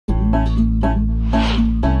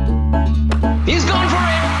He's gone for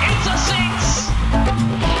it. It's a six.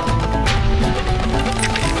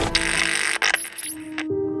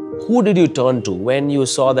 Who did you turn to when you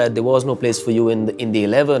saw that there was no place for you in the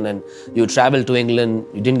 11 and you traveled to England,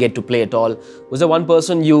 you didn't get to play at all? Was there one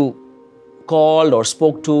person you called or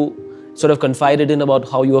spoke to, sort of confided in about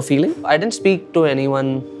how you were feeling? I didn't speak to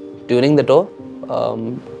anyone during the tour.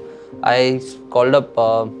 I called up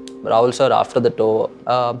Rahul sir after the tour.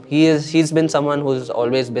 He's been someone who's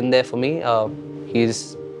always been there for me.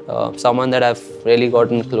 He's someone that I've really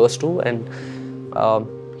gotten close to, and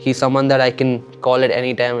he's someone that I can call at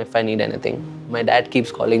any time if I need anything. My dad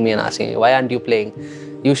keeps calling me and asking me, why aren't you playing?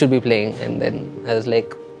 You should be playing. And then I was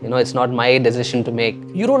like, it's not my decision to make.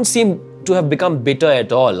 You don't seem to have become bitter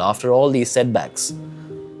at all after all these setbacks,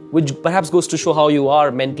 which perhaps goes to show how you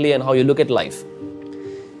are mentally and how you look at life.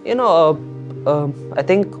 I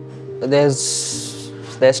think there's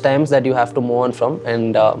times that you have to move on from,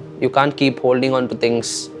 and you can't keep holding on to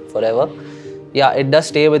things forever. Yeah, it does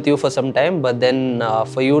stay with you for some time, but then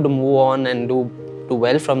for you to move on and do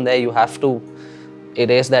well from there, you have to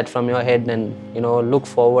erase that from your head and look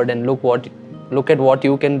forward and look at what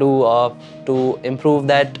you can do to improve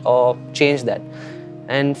that or change that.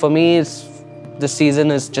 And for me, this season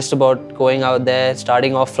is just about going out there,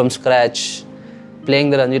 starting off from scratch,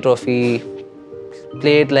 playing the Ranji Trophy,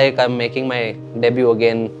 play it like I'm making my debut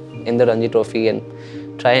again in the Ranji Trophy, and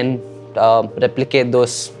try and replicate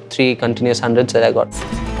those 3 continuous hundreds that I got.